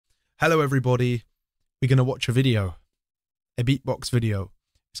Hello everybody, we're going to watch a video, a beatbox video.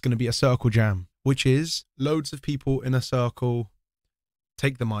 It's going to be a circle jam, which is loads of people in a circle,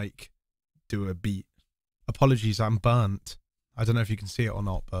 take the mic, do a beat. Apologies, I'm burnt. I don't know if you can see it or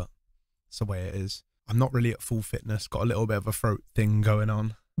not, but it's the way it is. I'm not really at full fitness, got a little bit of a throat thing going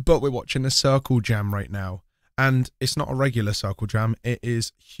on. But we're watching a circle jam right now, and it's not a regular circle jam, it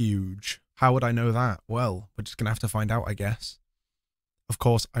is huge. How would I know that? Well, we're just going to have to find out, I guess. Of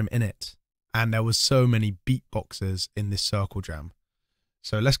course, I'm in it, and there was so many beatboxers in this circle jam.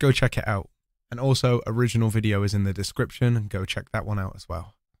 So let's go check it out. And also, original video is in the description, and go check that one out as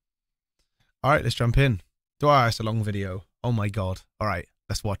well. All right, let's jump in. It's a long video. Oh my God. All right,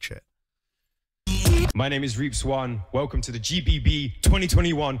 let's watch it. My name is Reap Swan. Welcome to the GBB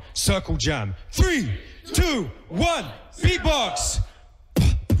 2021 Circle Jam. 3, 2, 1, beatbox.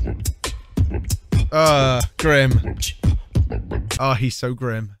 Grim. Oh, he's so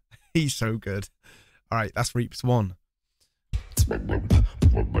grim. He's so good. All right, that's Reap Swan.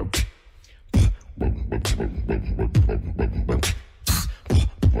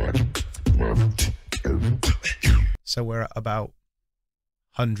 So we're at about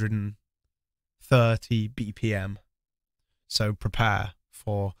 130 BPM. So prepare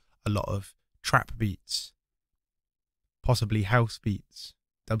for a lot of trap beats, possibly house beats,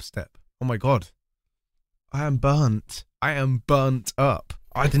 dubstep. Oh my God. I am burnt. I am burnt up.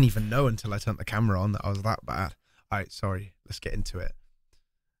 I didn't even know until I turned the camera on that I was that bad. All right, sorry. Let's get into it.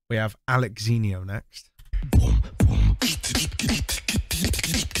 We have Alex Zenio next.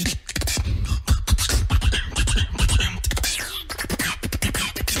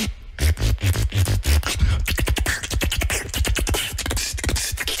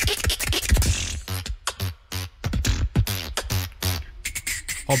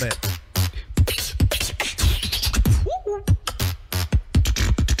 Hobbit.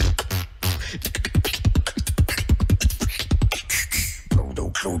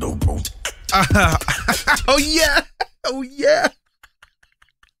 Oh yeah! Oh yeah!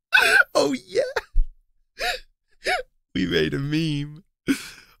 Oh yeah! We made a meme.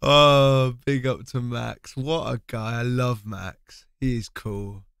 Oh, big up to Max. What a guy. I love Max. He's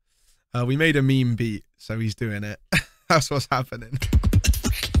cool. We made a meme beat, so he's doing it. That's what's happening.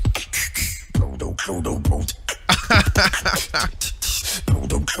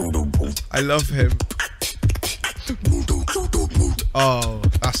 I love him. Oh,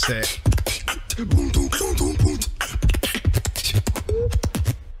 that's it.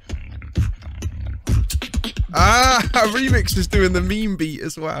 Remix is doing the meme beat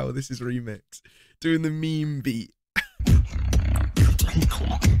as well. This is Remix doing the meme beat.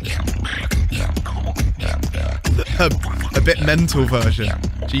 A bit mental version.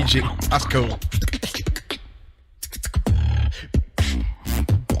 GG. That's cool.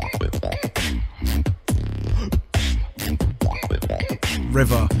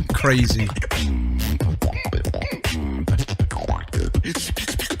 River, crazy.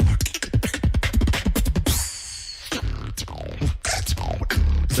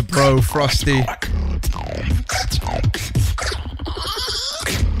 The bro, Frosty.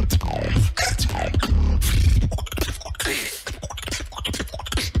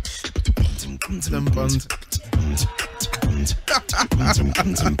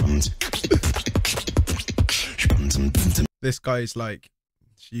 This guy's like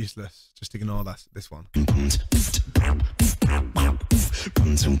useless. Just ignore this one.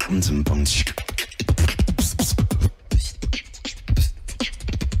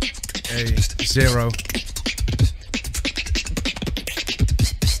 Hey, zero.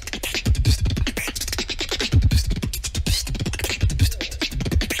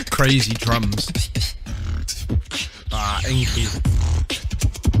 Crazy drums. Inky.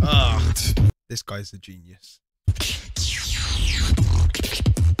 This guy's a genius.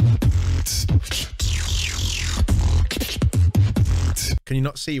 Can you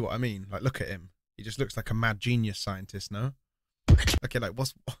not see what I mean? Like, look at him. He just looks like a mad genius scientist, no? Okay, like,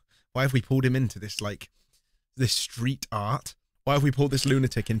 why have we pulled him into this, like, this street art? Why have we pulled this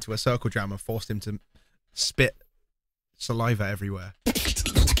lunatic into a circle jam and forced him to spit saliva everywhere?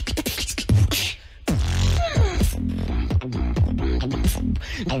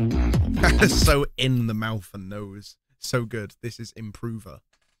 So in the mouth and nose. So good. This is improver.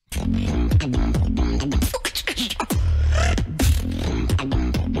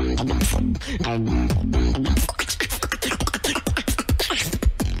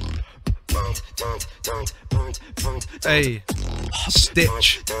 Hey,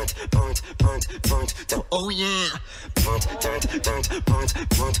 Stitch. Oh yeah.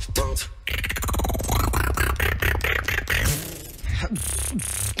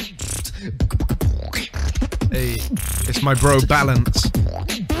 Hey, it's my bro Balance.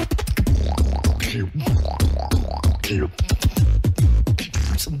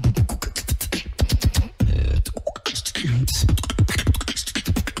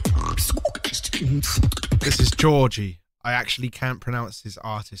 This is Georgie. I actually can't pronounce his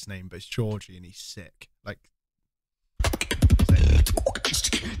artist name, but it's Georgie and he's sick. Like,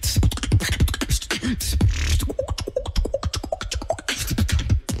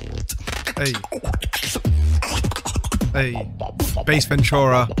 hey, hey, Bass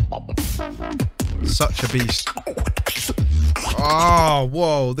Ventura, such a beast. Oh,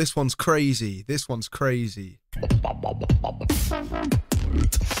 whoa, this one's crazy. This one's crazy.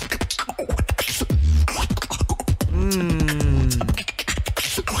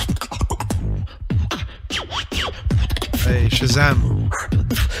 Hey, Shazam.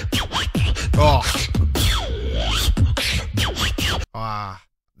 Oh. Ah,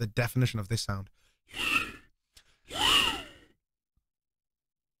 the definition of this sound.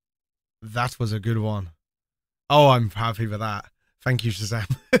 That was a good one. Oh, I'm happy with that. Thank you, Shazam.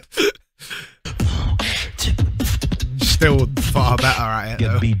 Still far better at it,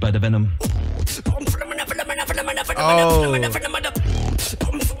 though. Get beat by the venom. Oh.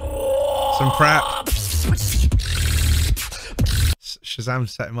 Some crap. Shazam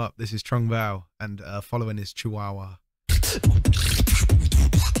set him up. This is Trung Bao, and following is Chihuahua.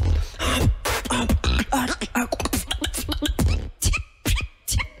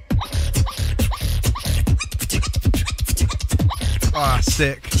 Ah, oh,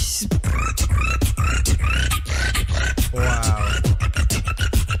 sick. Wow.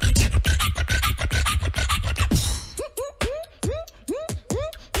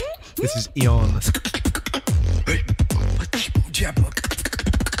 This is Eon.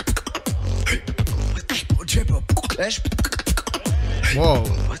 Whoa.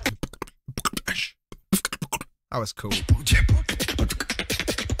 That was cool.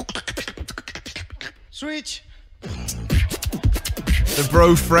 Switch. The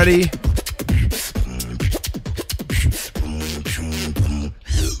bro Freddy.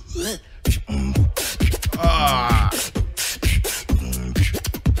 Ah.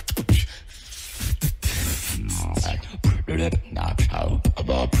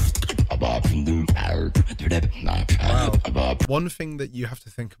 Wow. One thing that you have to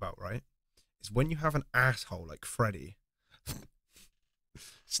think about, right, is when you have an asshole like Freddy.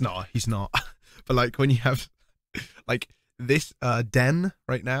 He's not. But like when you have like this Den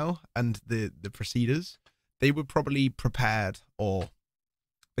right now and the Proceeders, they were probably prepared, or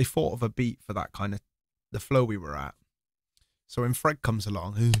they thought of a beat for that kind of the flow we were at. So when Fred comes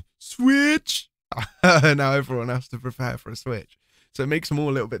along, switch. Now everyone has to prepare for a switch. So it makes them all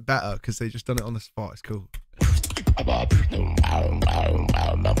a little bit better because they just done it on the spot. It's cool.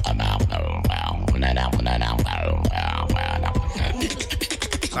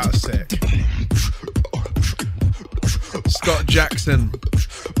 That was sick. Scott Jackson.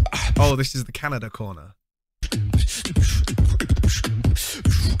 Oh, this is the Canada corner.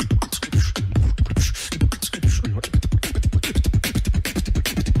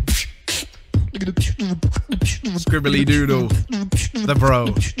 Scribbly Doodle. The bro.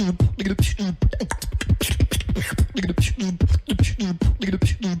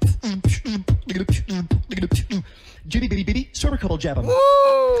 GBB Circle Jam.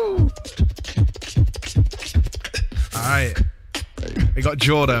 Woo! Alright. We got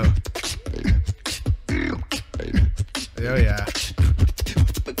Jordo. Oh yeah.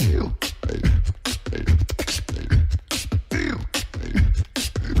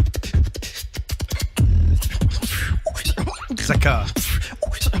 Zaka.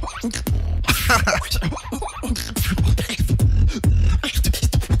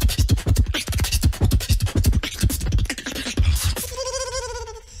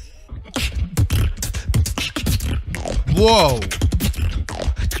 Whoa.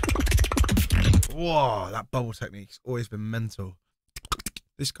 Whoa, that bubble technique's always been mental.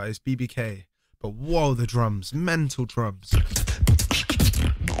 This guy is BBK. But whoa, the drums. Mental drums.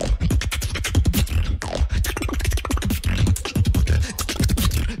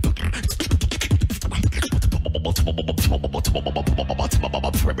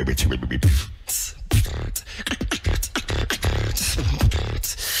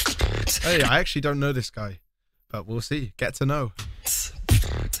 Hey, I actually don't know this guy, but we'll see. Get to know.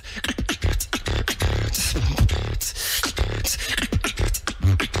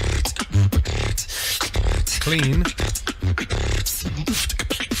 Clean.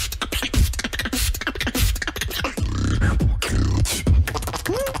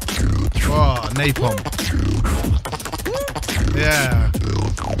 Oh, napalm. Yeah.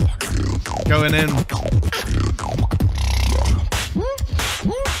 Going in.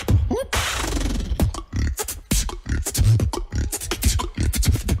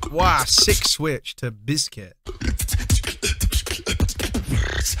 Wow, sick switch to Biscuit.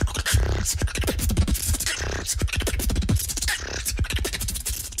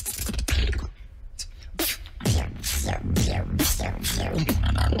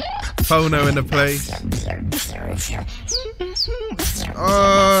 Phono in the place.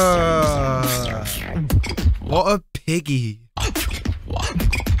 What a piggy.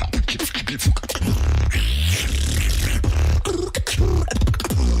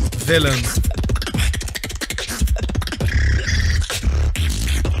 Villain.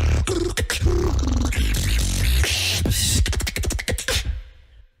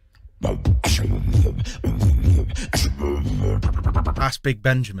 That's Big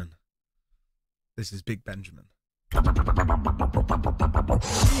Benjamin. This is Big Benjamin.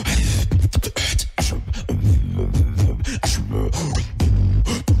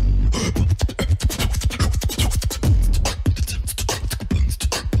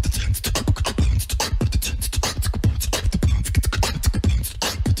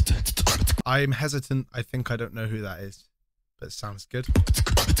 I'm hesitant. I think I don't know who that is, but it sounds good.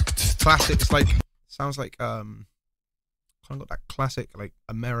 Classic. It's like, sounds like kind of got that classic like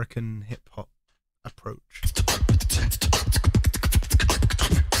American hip hop approach.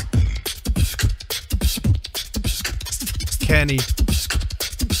 Kenny.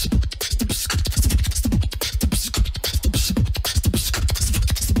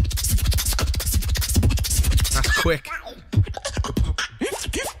 That's quick.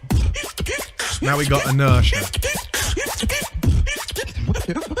 Now we got inertia.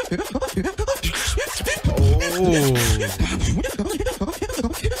 Oh.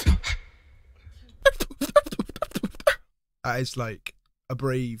 That is like a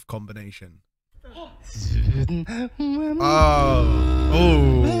brave combination. Oh.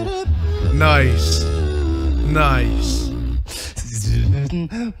 Oh. Nice. Nice.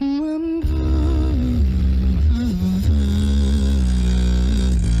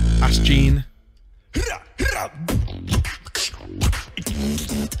 That's Gene.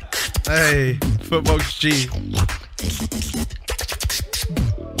 Hey, Footbox G.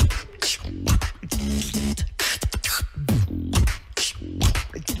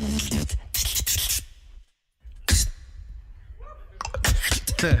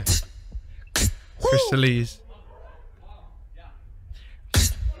 Crystalese.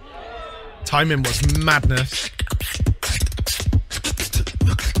 Timing was madness.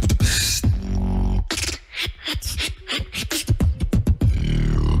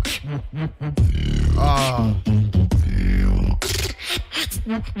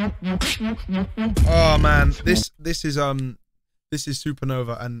 Oh man, this is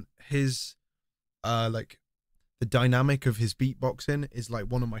Supernova, and his like the dynamic of his beatboxing is like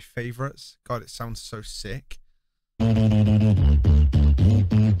one of my favorites. God, it sounds so sick.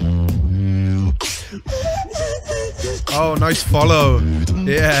 Oh, nice follow.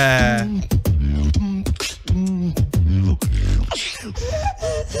 Yeah.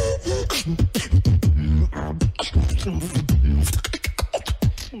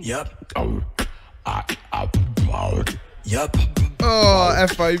 Yep. Yep. Oh,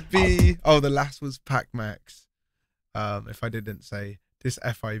 FIB. Oh, the last was Pac Max. If I didn't say this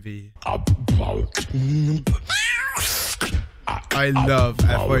FIB. I love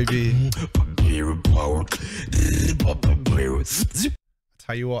FIB.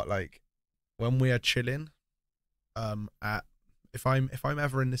 Tell you what, like when we are chilling, at if I'm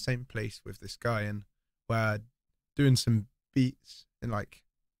ever in the same place with this guy and we're doing some beats and like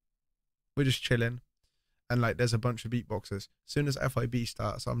we're just chilling and like there's a bunch of beatboxers. As soon as FIB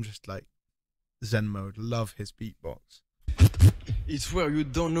starts, I'm just like Zen mode. Love his beatbox. It's where you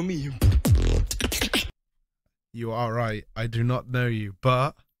don't know me. You are right. I do not know you,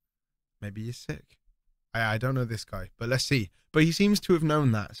 but maybe you're sick. I don't know this guy, but let's see. But he seems to have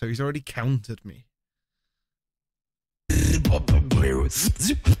known that, so he's already countered me.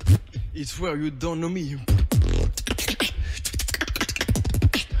 It's where you don't know me.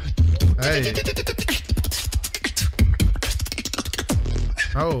 Hey.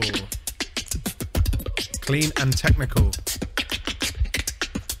 Oh. Clean and technical.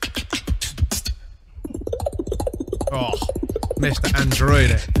 Oh, Mr.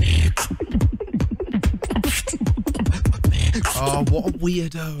 Android. Oh, what a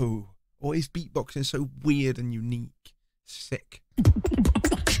weirdo. Oh, his beatboxing is so weird and unique. Sick.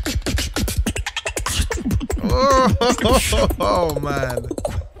 Oh man.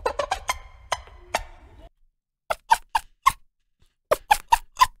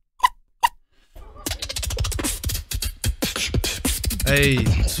 Hey.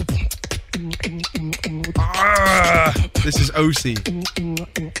 Ah. This is OC.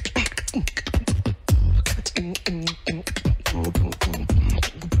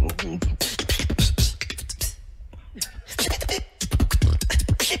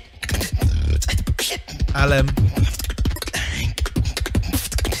 Alem.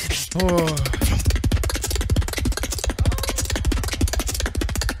 Oh.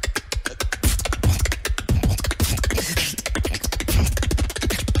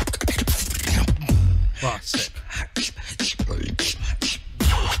 Wow, sick.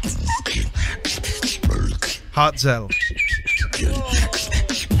 Hartzel.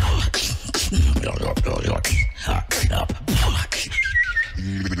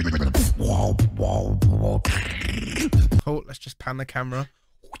 Oh, let's just pan the camera.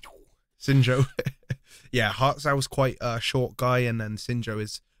 Sinjo. Yeah, Hartzel was quite a short guy, and then Sinjo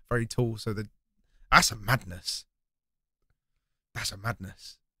is very tall, so that's a madness. That's a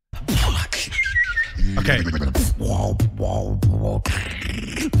madness. Okay.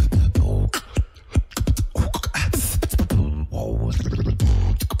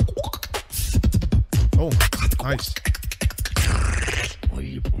 Oh, nice.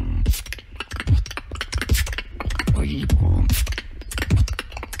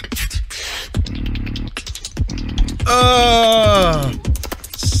 Oh,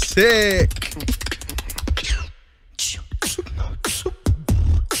 sick.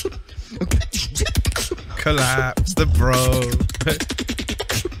 Collapse the bro.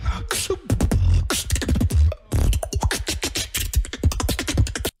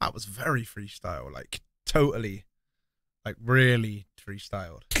 That was very freestyle, like totally, like really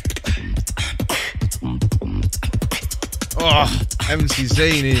freestyled. Oh, MC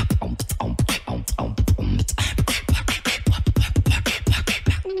Zany.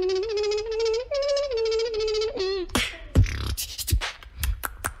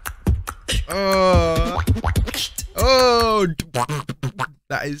 Oh,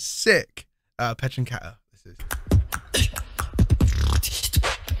 that is sick. Petch and Catter. This is.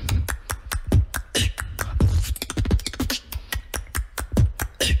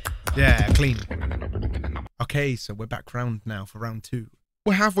 Yeah, clean. Okay, so we're back round now for round 2.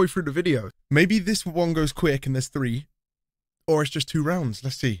 We're halfway through the video. Maybe this one goes quick and there's 3, or it's just 2 rounds.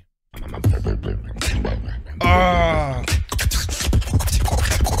 Let's see. Ah.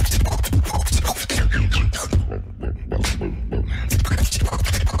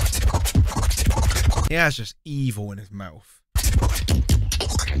 He has just evil in his mouth.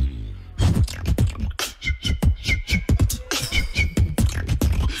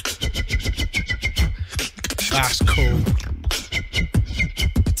 That's cool.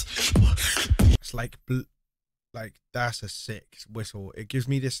 It's like that's a sick whistle. It gives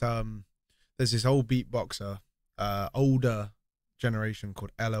me this there's this old beatboxer, older generation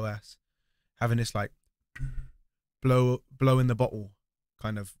called LOS, having this like blow in the bottle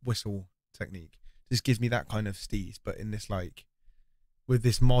kind of whistle technique. This gives me that kind of steez, but in this like with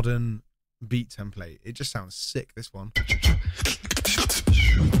this modern beat template, it just sounds sick. This one.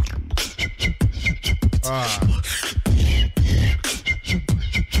 Ah.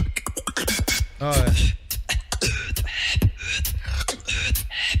 Oh.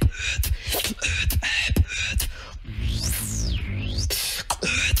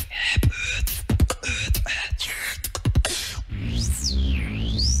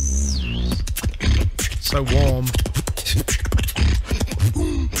 So warm.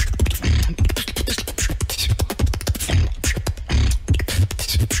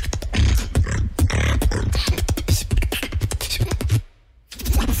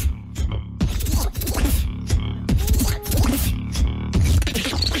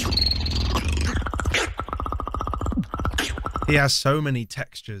 He has so many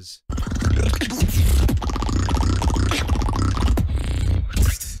textures.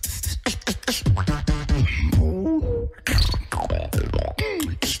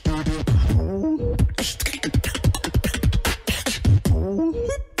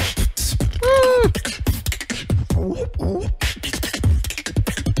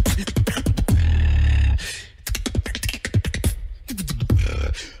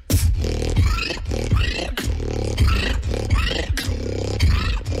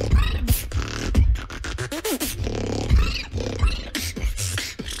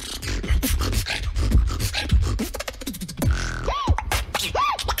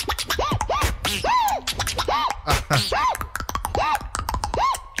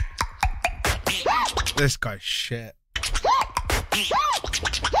 This guy's shit.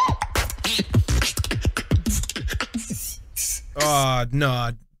 Oh, no,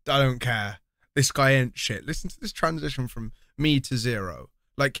 I don't care. This guy ain't shit. Listen to this transition from me to Zero.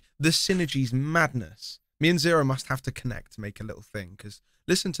 Like, the synergy's madness. Me and Zero must have to connect to make a little thing, because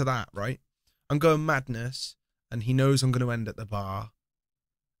listen to that, right? I'm going madness, and he knows I'm going to end at the bar.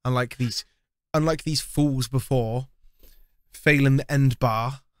 Unlike these fools before, failing the end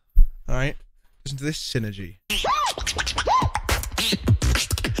bar. All right? Listen to this synergy.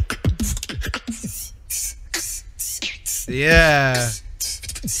 Yeah.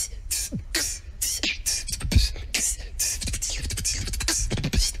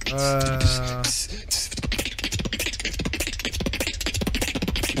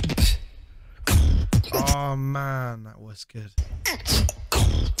 Oh man, that was good.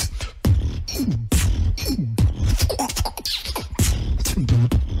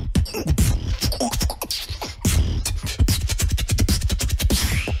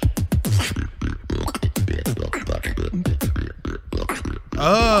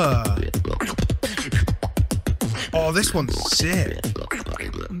 Oh, this one's sick.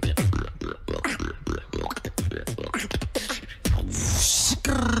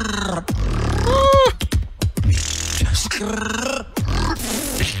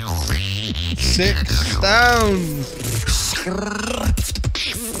 Sick sounds.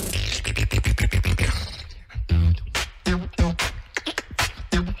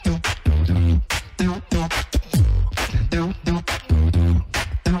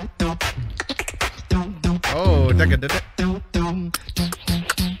 Oh,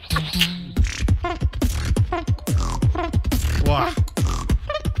 wow.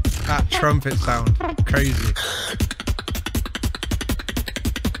 That trumpet sound. Crazy.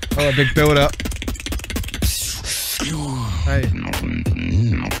 Oh, a big build up. Hey.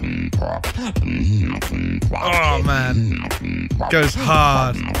 Oh man. Goes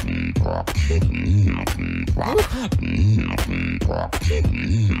hard.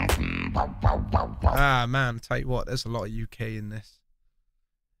 Ah man, tell you what, there's a lot of UK in this.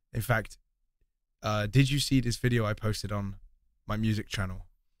 In fact, did you see this video I posted on my music channel?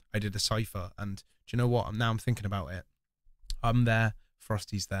 I did a cypher, and do you know what? Now I'm thinking about it. I'm there,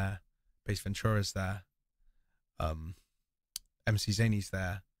 Frosty's there, Bass Ventura's there, MC Zany's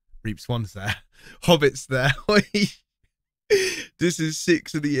there, Reaps One's there, Hobbit's there. This is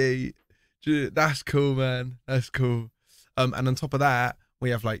 6 of the 8. That's cool, man. That's cool. And on top of that, we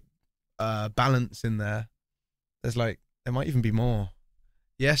have like Balance in there. There's like, there might even be more.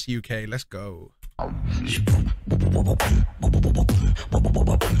 Yes, UK, let's go.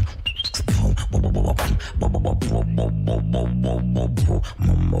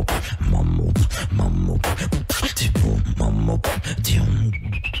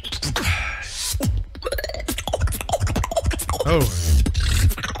 Oh.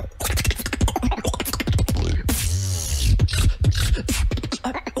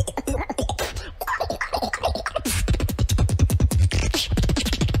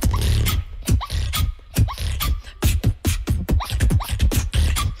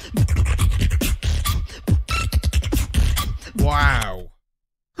 Wow.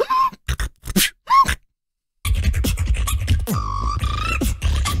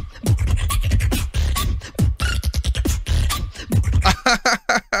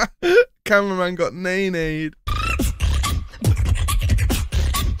 Cameraman got nay-nayed.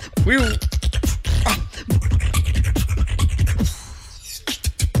 Wheel.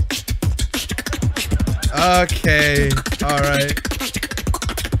 Okay. All right.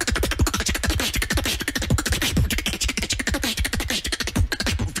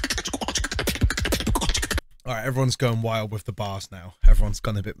 All right, everyone's going wild with the bars now. Everyone's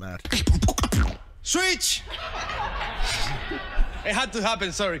gone a bit mad. Switch! It had to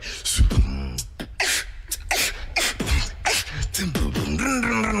happen, sorry.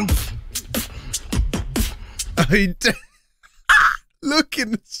 Look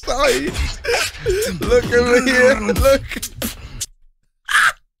inside. Look over here. Look.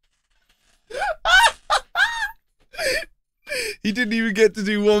 He didn't even get to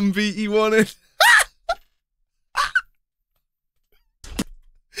do one beat he wanted.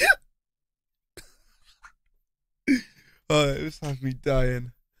 Oh, this has me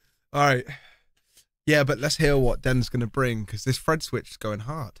dying. All right. Yeah, but let's hear what Den's going to bring, because this Fred switch is going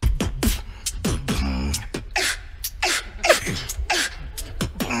hard.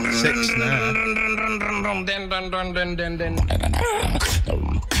 Six now.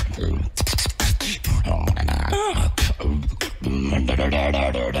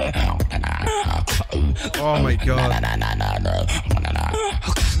 Oh my god.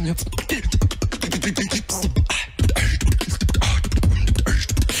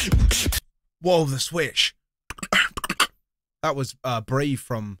 Whoa, the switch. That was Brave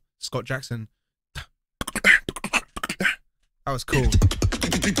from Scott Jackson. That was cool.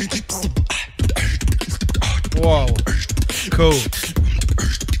 Whoa. Cool.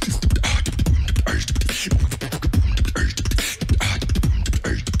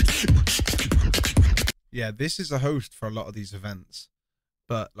 Yeah, this is a host for a lot of these events,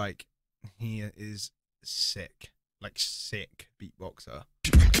 but like he is sick, like sick beatboxer.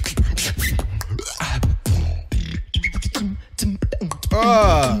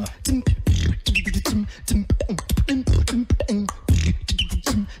 Ah.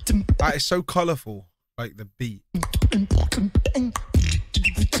 That is so colourful, like the beat.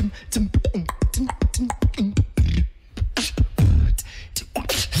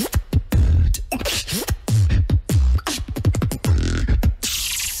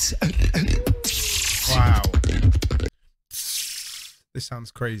 Wow. This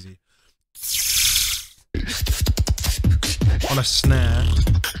sounds crazy. On a snare.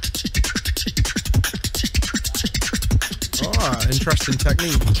 Ah, interesting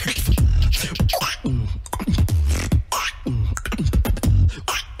technique.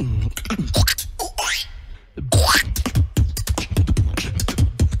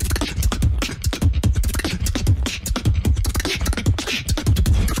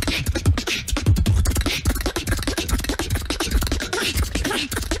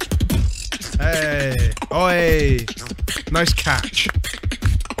 Hey, oi, nice catch.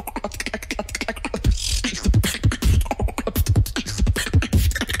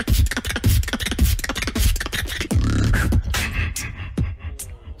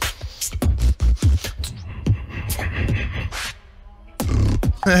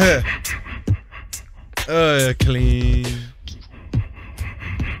 Clean.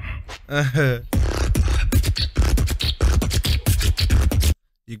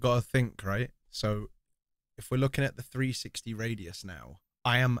 You gotta think, right? So if we're looking at the 360 radius now,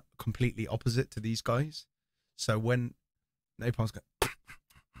 I am completely opposite to these guys. So when Napalm's going,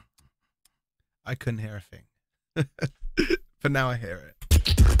 I couldn't hear a thing. But now I hear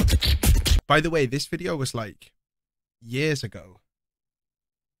it. By the way, this video was like years ago.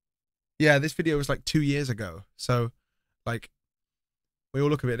 Yeah, this video was like 2 years ago. So like we all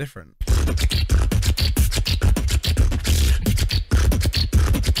look a bit different.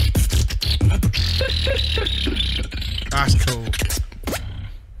 That's cool.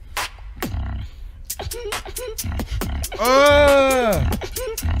 Oh!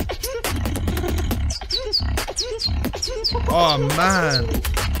 Oh man,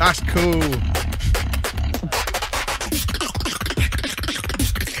 that's cool.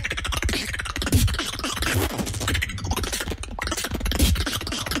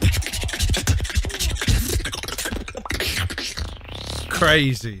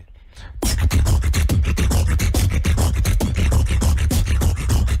 Crazy.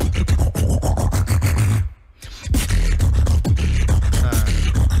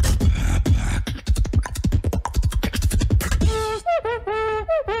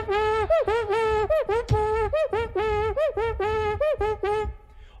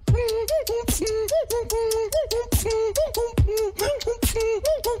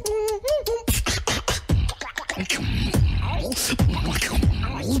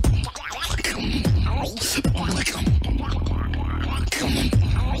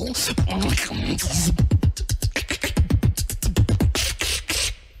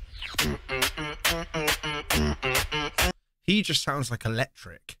 He just sounds like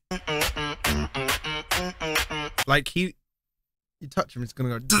electric. Like you touch him, it's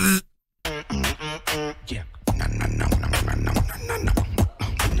gonna go. Yeah.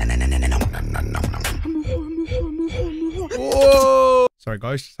 Whoa! Sorry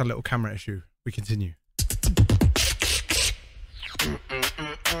guys, just had a little camera issue. We continue.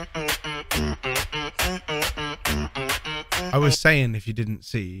 I was saying, if you didn't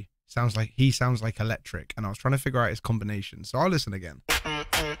see, he sounds like electric, and I was trying to figure out his combination. So I'll listen again.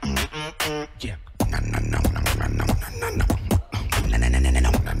 Yeah.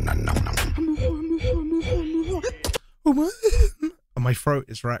 Oh, my throat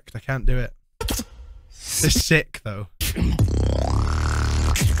is wrecked. I can't do it. It's sick though.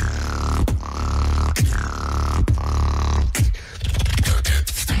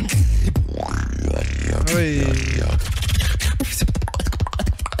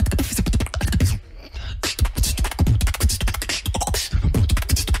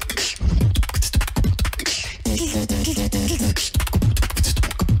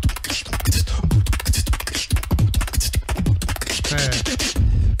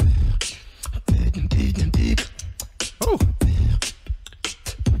 Oh.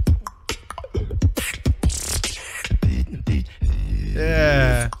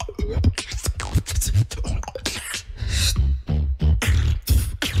 Yeah.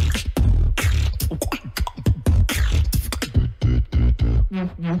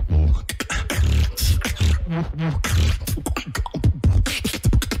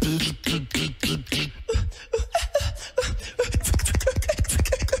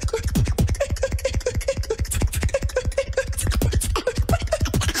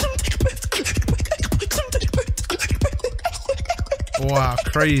 Ah,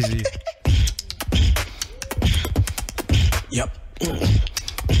 crazy. Yep.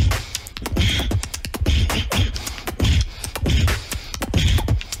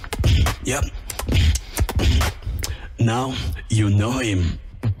 Yep. Now you know him.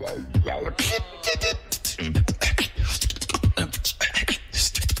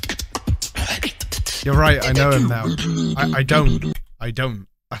 You're right, I know him now. I don't.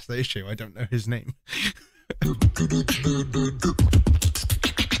 That's the issue. I don't know his name.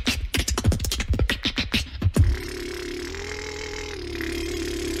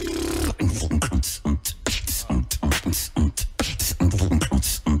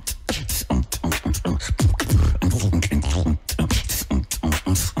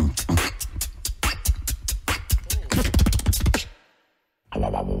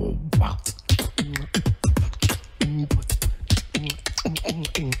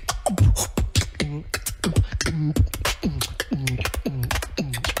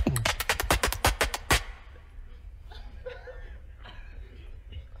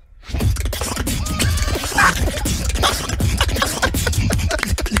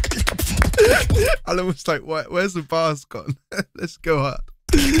 Alan was like, where's the bars gone? Let's go hard.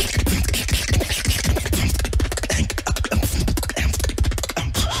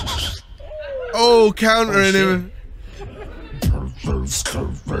 Oh, countering him.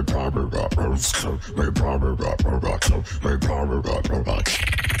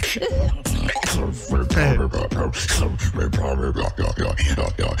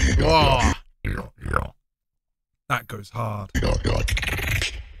 Wow. That goes hard.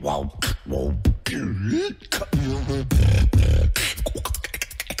 Wow.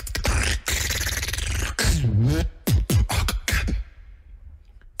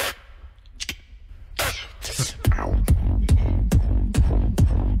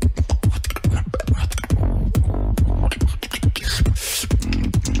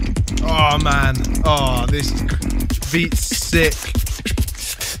 Oh man, oh, this beat's sick.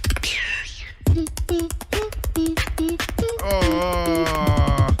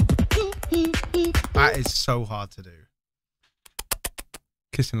 Oh, that is so hard to do.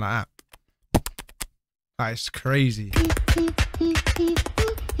 Kissing like that. That is crazy.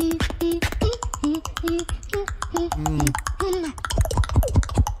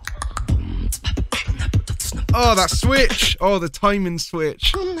 Oh, that switch. Oh, the timing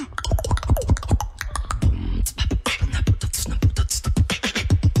switch.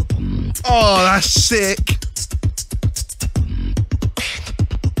 Oh, that's sick.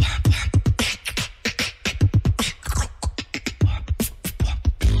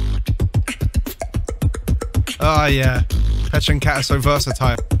 Oh, yeah. Petra and Cat are so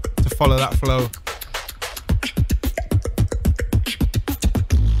versatile to follow that flow.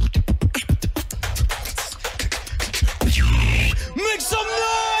 Make some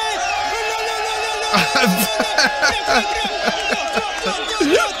noise!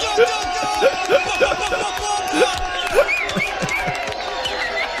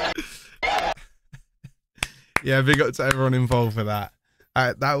 Yeah, big up to everyone involved with that.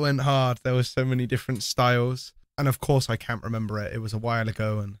 That went hard. There was so many different styles, and of course I can't remember it. It was a while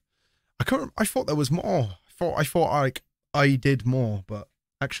ago, and I thought there was more. I thought like I did more, but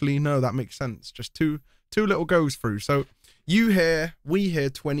actually no, that makes sense. Just two little goes through. So we hear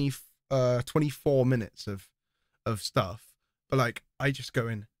 24 minutes of stuff, but like I just go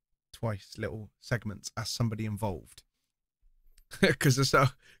in twice little segments as somebody involved, because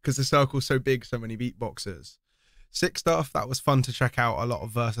the circle's so big, so many beatboxers. Sick stuff. That was fun to check out. A lot of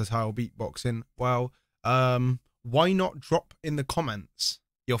versatile beatboxing. Well, why not drop in the comments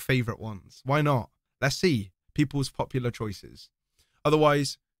your favorite ones? Why not? Let's see people's popular choices.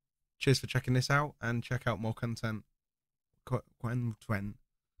 Otherwise, cheers for checking this out, and check out more content.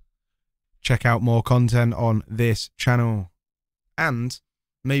 Check out more content on this channel, and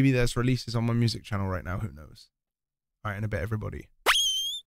maybe there's releases on my music channel right now. Who knows? All right, in a bit, everybody.